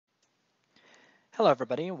Hello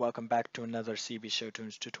everybody and welcome back to another CB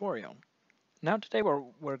Showtunes tutorial. Now today what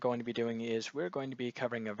we're going to be doing is we're going to be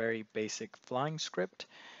covering a very basic flying script,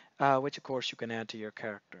 which of course you can add to your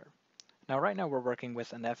character. Now right now we're working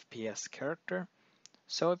with an FPS character,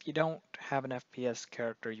 so if you don't have an FPS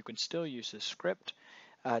character you can still use this script.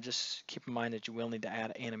 Just keep in mind that you will need to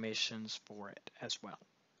add animations for it as well.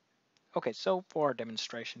 Okay, so for our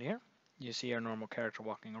demonstration here, you see our normal character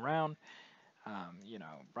walking around,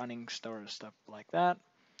 running, stuff like that.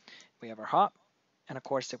 We have our hop, and of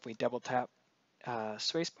course if we double tap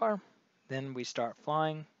spacebar, then we start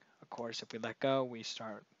flying. Of course if we let go, we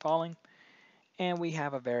start falling, and we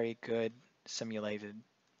have a very good simulated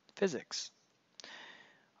physics.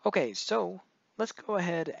 Okay, so let's go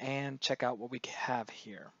ahead and check out what we have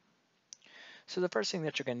here. So the first thing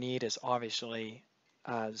that you're going to need is obviously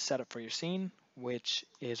the setup for your scene, which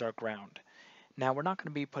is our ground. Now we're not going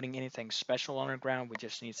to be putting anything special on our ground, we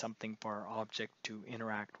just need something for our object to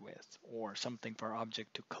interact with, or something for our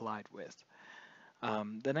object to collide with.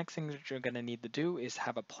 The next thing that you're going to need to do is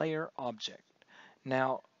have a player object.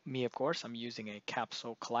 Now, me of course, I'm using a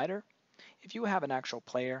capsule collider. If you have an actual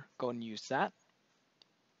player, go and use that.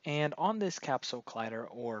 And on this capsule collider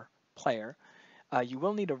or player, you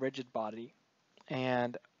will need a rigid body.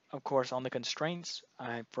 And of course, on the constraints,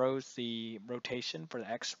 I froze the rotation for the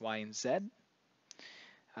X, Y, and Z.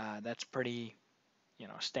 That's pretty,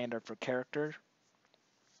 standard for character.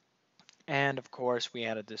 And of course, we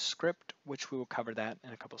added this script, which we will cover that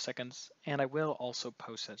in a couple seconds. And I will also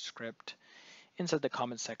post that script inside the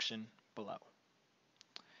comment section below.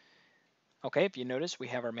 Okay, if you notice, we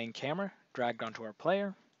have our main camera dragged onto our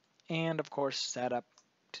player, and of course set up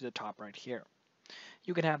to the top right here.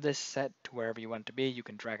 You can have this set to wherever you want it to be. You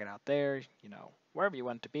can drag it out there, wherever you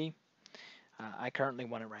want it to be. I currently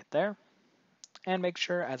want it right there. And make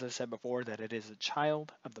sure, as I said before, that it is a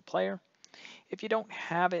child of the player. If you don't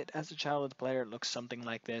have it as a child of the player, it looks something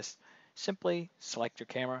like this. Simply select your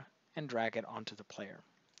camera and drag it onto the player,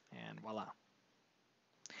 and voila.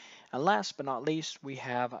 And last but not least, we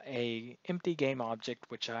have a empty game object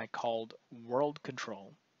which I called world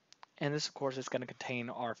control. And this of course is going to contain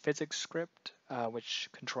our physics script, which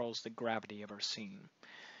controls the gravity of our scene.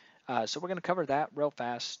 So we're going to cover that real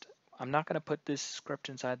fast. I'm not going to put this script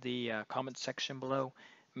inside the comment section below,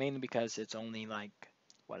 mainly because it's only like,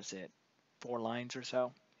 4 lines or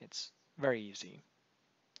so. It's very easy.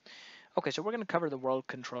 Okay, so we're going to cover the world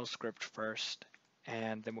control script first,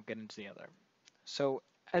 and then we'll get into the other. So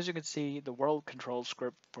as you can see, the world control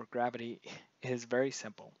script for gravity is very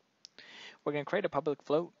simple. We're going to create a public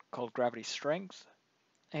float called gravity strength,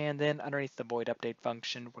 and then underneath the void update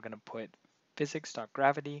function, we're going to put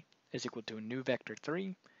physics.gravity is equal to new vector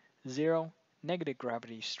 3, 0, negative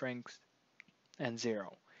gravity strength, and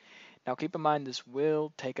 0. Now keep in mind this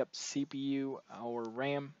will take up CPU or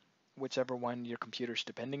RAM, whichever one your computer's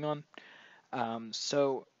depending on.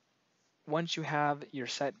 So once you have your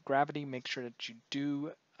set gravity, make sure that you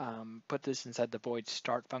do put this inside the void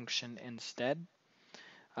start function instead.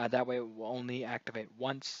 That way it will only activate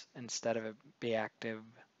once instead of it be active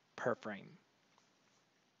per frame.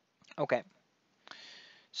 Okay,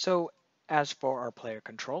 so as for our player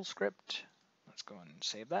control script, let's go and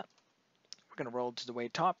save that. We're going to roll to the way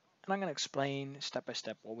top, and I'm going to explain step by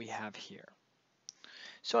step what we have here.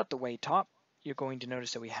 So at the way top, you're going to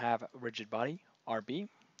notice that we have a rigid body, RB.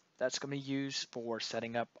 That's going to be used for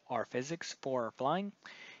setting up our physics for our flying.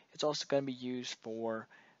 It's also going to be used for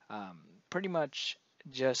pretty much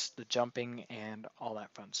just the jumping and all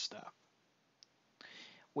that fun stuff.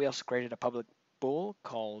 We also created a public bool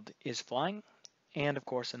called isFlying, and of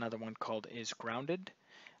course another one called isGrounded.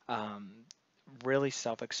 Really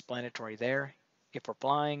self-explanatory there. If we're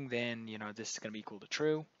flying, then this is going to be equal to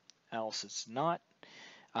true, else it's not.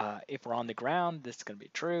 If we're on the ground, this is going to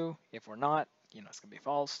be true. If we're not, it's going to be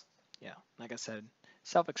false. Yeah, like I said,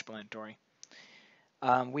 self-explanatory.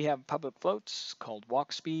 We have public floats called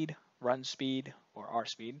walk speed, run speed, or R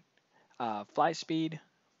speed, fly speed,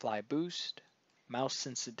 fly boost, mouse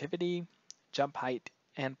sensitivity, jump height,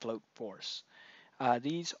 and float force.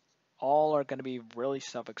 These all are going to be really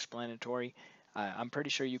self-explanatory. I'm pretty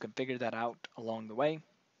sure you can figure that out along the way,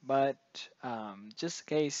 but just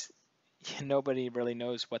in case nobody really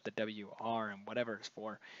knows what the WR and whatever is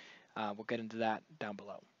for, we'll get into that down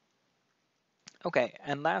below. Okay,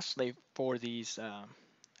 and lastly, for these,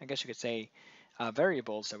 I guess you could say,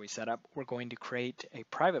 variables that we set up, we're going to create a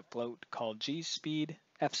private float called G speed,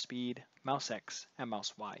 F speed, mouse X, and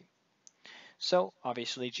mouse Y. So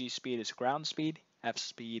obviously G speed is ground speed, F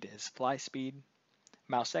speed is fly speed,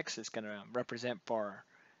 mouse X is going to represent for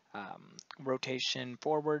rotation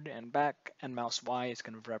forward and back, and mouse Y is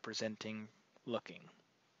going to be representing looking.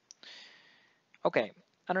 Okay,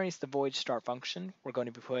 underneath the void start function, we're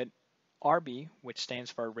going to put RB, which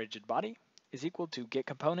stands for rigid body, is equal to get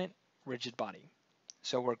component rigid body.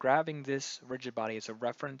 So we're grabbing this rigid body as a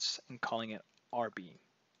reference and calling it RB.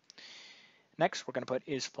 Next, we're going to put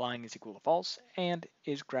is flying is equal to false and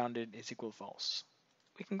is grounded is equal to false.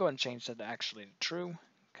 We can go ahead and change that to actually to true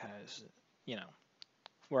because,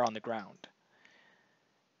 we're on the ground.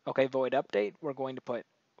 Okay, void update, we're going to put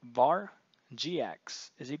var gx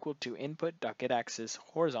is equal to input.getAxis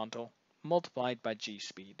horizontal multiplied by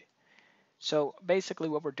gspeed. So basically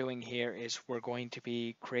what we're doing here is we're going to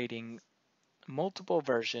be creating multiple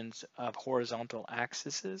versions of horizontal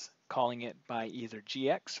axes, calling it by either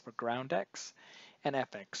gx for ground x and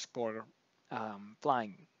fx for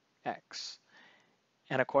flying x.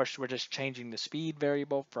 And of course we're just changing the speed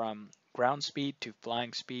variable from ground speed to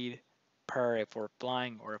flying speed per if we're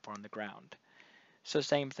flying or if we're on the ground. So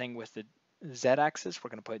same thing with the z-axis, we're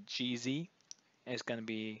going to put gz is going to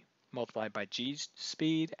be multiplied by g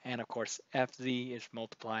speed, and of course fz is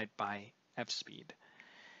multiplied by f speed.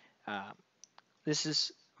 This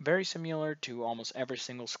is very similar to almost every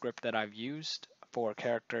single script that I've used for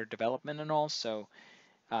character development and all, so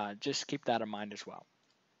just keep that in mind as well.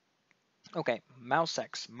 Okay, mouse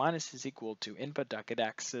x minus is equal to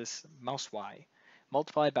input.getAxis mouse y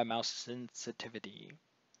multiplied by mouse sensitivity.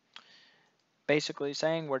 Basically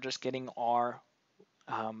saying we're just getting our,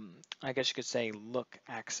 I guess you could say, look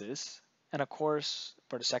axis. And of course,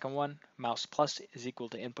 for the second one, mouse plus is equal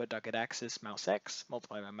to input.getAxis mouse x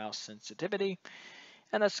multiplied by mouse sensitivity.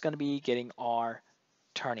 And that's going to be getting our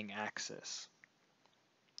turning axis.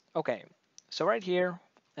 Okay, so right here,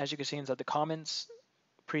 as you can see inside the comments,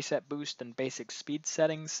 preset boost and basic speed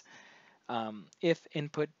settings, if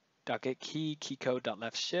input.getKey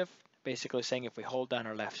keycode.left shift, basically saying if we hold down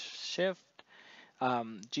our left shift,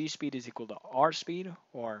 g speed is equal to r speed,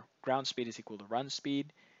 or ground speed is equal to run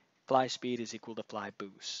speed, fly speed is equal to fly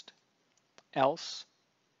boost. Else,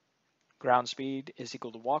 ground speed is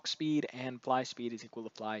equal to walk speed, and fly speed is equal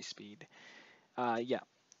to fly speed. Yeah,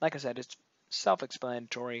 like I said, it's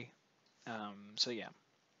self-explanatory. So yeah.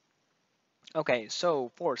 Okay,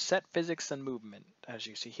 so for set physics and movement, as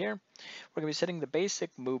you see here, we're going to be setting the basic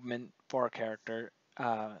movement for our character,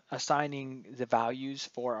 assigning the values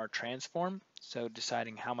for our transform, so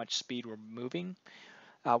deciding how much speed we're moving.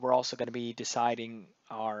 We're also going to be deciding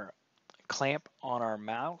our clamp on our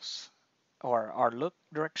mouse, or our look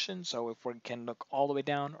direction, so if we can look all the way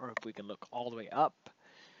down or if we can look all the way up.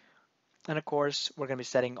 And of course, we're going to be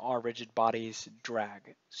setting our rigid body's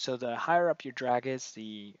drag. So the higher up your drag is,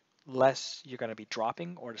 the less you're going to be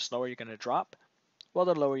dropping, or the slower you're going to drop. While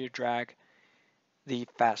the lower your drag, the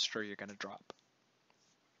faster you're going to drop.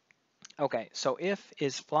 Okay, so if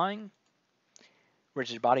is flying,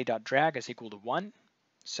 rigid body.drag is equal to 1.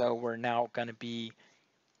 So we're now going to be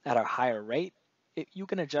at a higher rate. You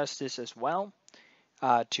can adjust this as well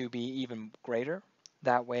to be even greater.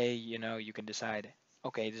 That way, you can decide,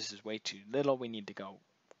 okay, this is way too little, we need to go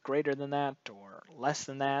greater than that or less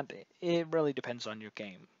than that. It really depends on your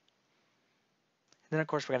game. And then of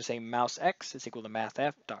course we're going to say mouse x is equal to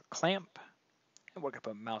mathf.clamp. And we're going to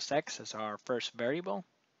put mouse x as our first variable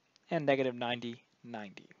and negative 90,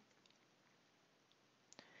 90.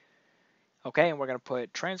 Okay, and we're going to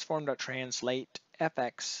put transform.translate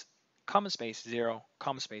fx, comma space 0,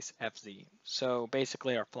 comma space fz. So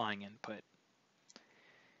basically our flying input.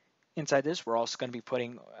 Inside this, we're also going to be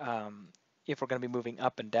putting, if we're going to be moving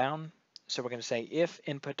up and down, so we're going to say if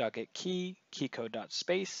input.getKey,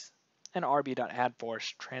 keycode.space, and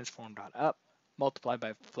rb.addForce, transform.up, multiplied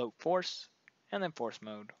by float force, and then force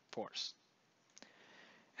mode force.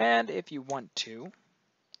 And if you want to,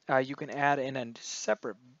 you can add in a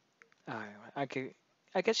separate, I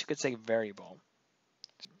guess you could say variable.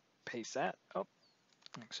 Paste that. Oh,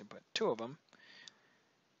 actually put two of them.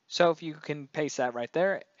 So if you can paste that right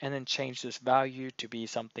there and then change this value to be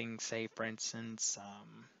something, say for instance,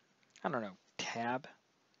 I don't know, tab.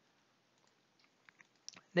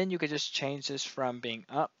 Then you could just change this from being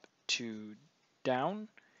up to down.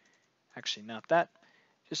 Actually, not that.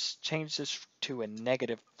 Just change this to a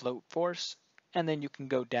negative float force, and then you can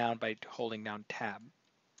go down by holding down tab.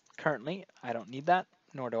 Currently, I don't need that,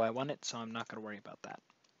 nor do I want it, so I'm not going to worry about that.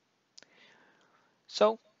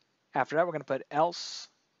 So after that, we're going to put else,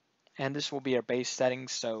 and this will be our base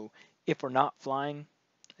settings. So if we're not flying,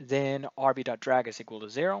 then rb.drag is equal to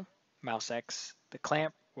 0. Mouse X, the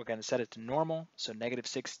clamp, we're going to set it to normal, so negative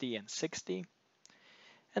 60 and 60.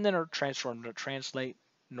 And then our transform.translate,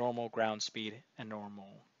 normal ground speed and normal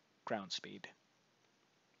ground speed.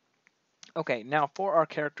 Okay, now for our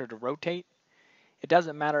character to rotate, It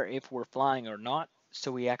doesn't matter if we're flying or not,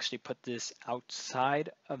 so we actually put this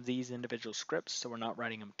outside of these individual scripts, so we're not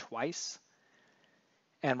writing them twice.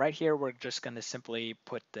 And right here, we're just going to simply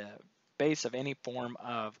put the base of any form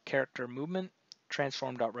of character movement,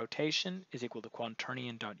 transform.rotation is equal to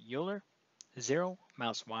quaternion.euler, 0,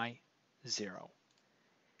 mouse Y, 0.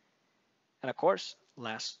 And of course,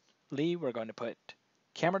 lastly, we're going to put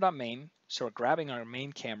camera.main, so we're grabbing our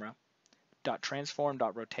main camera,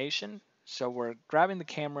 .transform.rotation, so we're grabbing the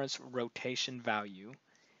camera's rotation value,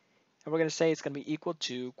 and we're going to say it's going to be equal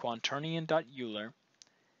to quaternion.euler.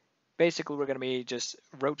 Basically, we're going to be just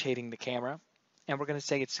rotating the camera, and we're going to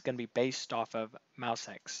say it's going to be based off of mouse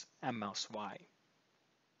X and mouse Y.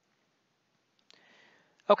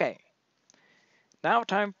 Okay, now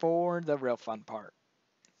time for the real fun part,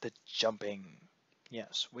 the jumping.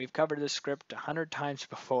 Yes, we've covered this script 100 times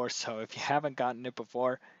before, so if you haven't gotten it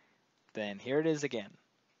before, then here it is again.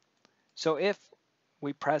 So if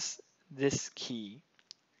we press this key,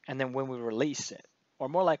 and then when we release it, or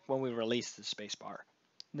more like when we release the spacebar,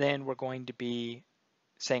 then we're going to be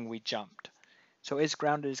saying we jumped. So is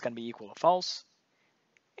grounded is going to be equal to false,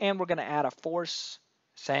 and we're going to add a force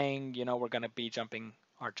saying, we're going to be jumping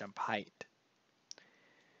our jump height.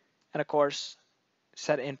 And of course,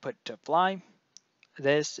 set input to fly.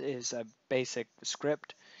 This is a basic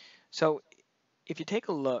script. So if you take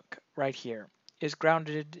a look right here, is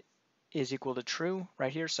grounded is equal to true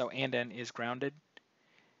right here, so and is grounded.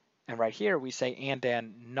 And right here we say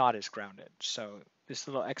and not is grounded. So this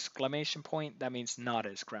little exclamation point, that means not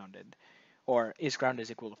is grounded, or is grounded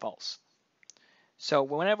is equal to false. So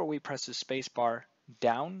whenever we press the space bar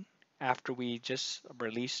down after we just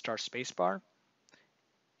released our space bar,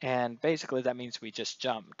 and basically that means we just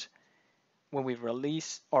jumped, when we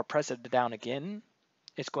release or press it down again,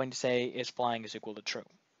 it's going to say is flying is equal to true.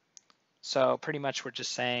 So pretty much we're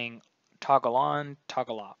just saying toggle on,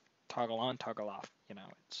 toggle off, toggle on, toggle off.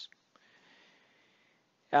 It's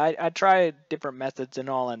I tried different methods and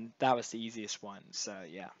all, and that was the easiest one. So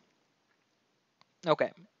yeah.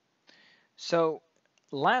 Okay. So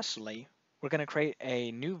lastly, we're going to create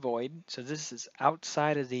a new void. So this is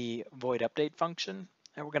outside of the void update function,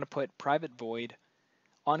 and we're going to put private void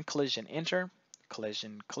on collision enter,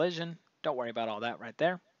 collision, collision. Don't worry about all that right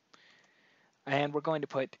there. And we're going to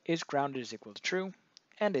put is grounded is equal to true,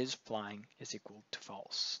 and is flying is equal to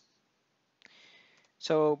false.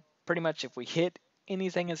 So pretty much if we hit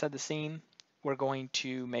anything inside the scene, we're going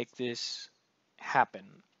to make this happen.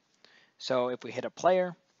 So if we hit a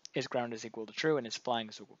player, is grounded is equal to true, and is flying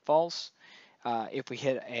is equal to false. If we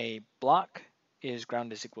hit a block, is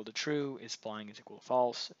grounded is equal to true, is flying is equal to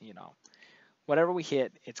false. Whatever we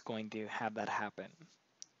hit, it's going to have that happen.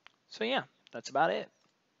 So yeah, that's about it.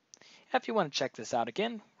 If you want to check this out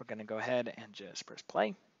again, we're going to go ahead and just press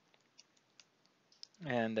play.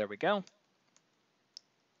 And there we go.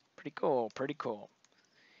 Pretty cool, pretty cool.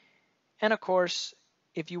 And of course,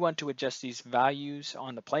 if you want to adjust these values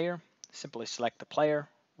on the player, simply select the player,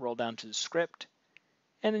 roll down to the script,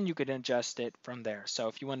 and then you can adjust it from there. So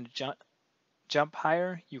if you want to jump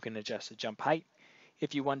higher, you can adjust the jump height.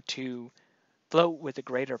 If you want to float with a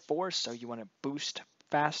greater force, so you want to boost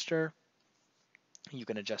faster, you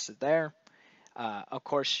can adjust it there. Of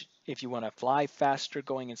course, if you want to fly faster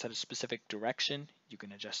going inside a specific direction, you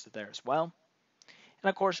can adjust it there as well. And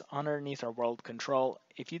of course, underneath our world control,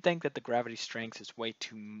 if you think that the gravity strength is way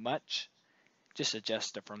too much, just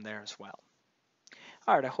adjust it from there as well.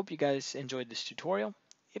 Alright, I hope you guys enjoyed this tutorial.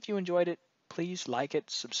 If you enjoyed it, please like it,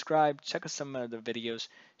 subscribe, check out some of the videos,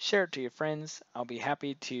 share it to your friends. I'll be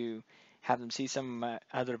happy to have them see some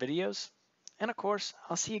other videos. And of course,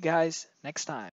 I'll see you guys next time.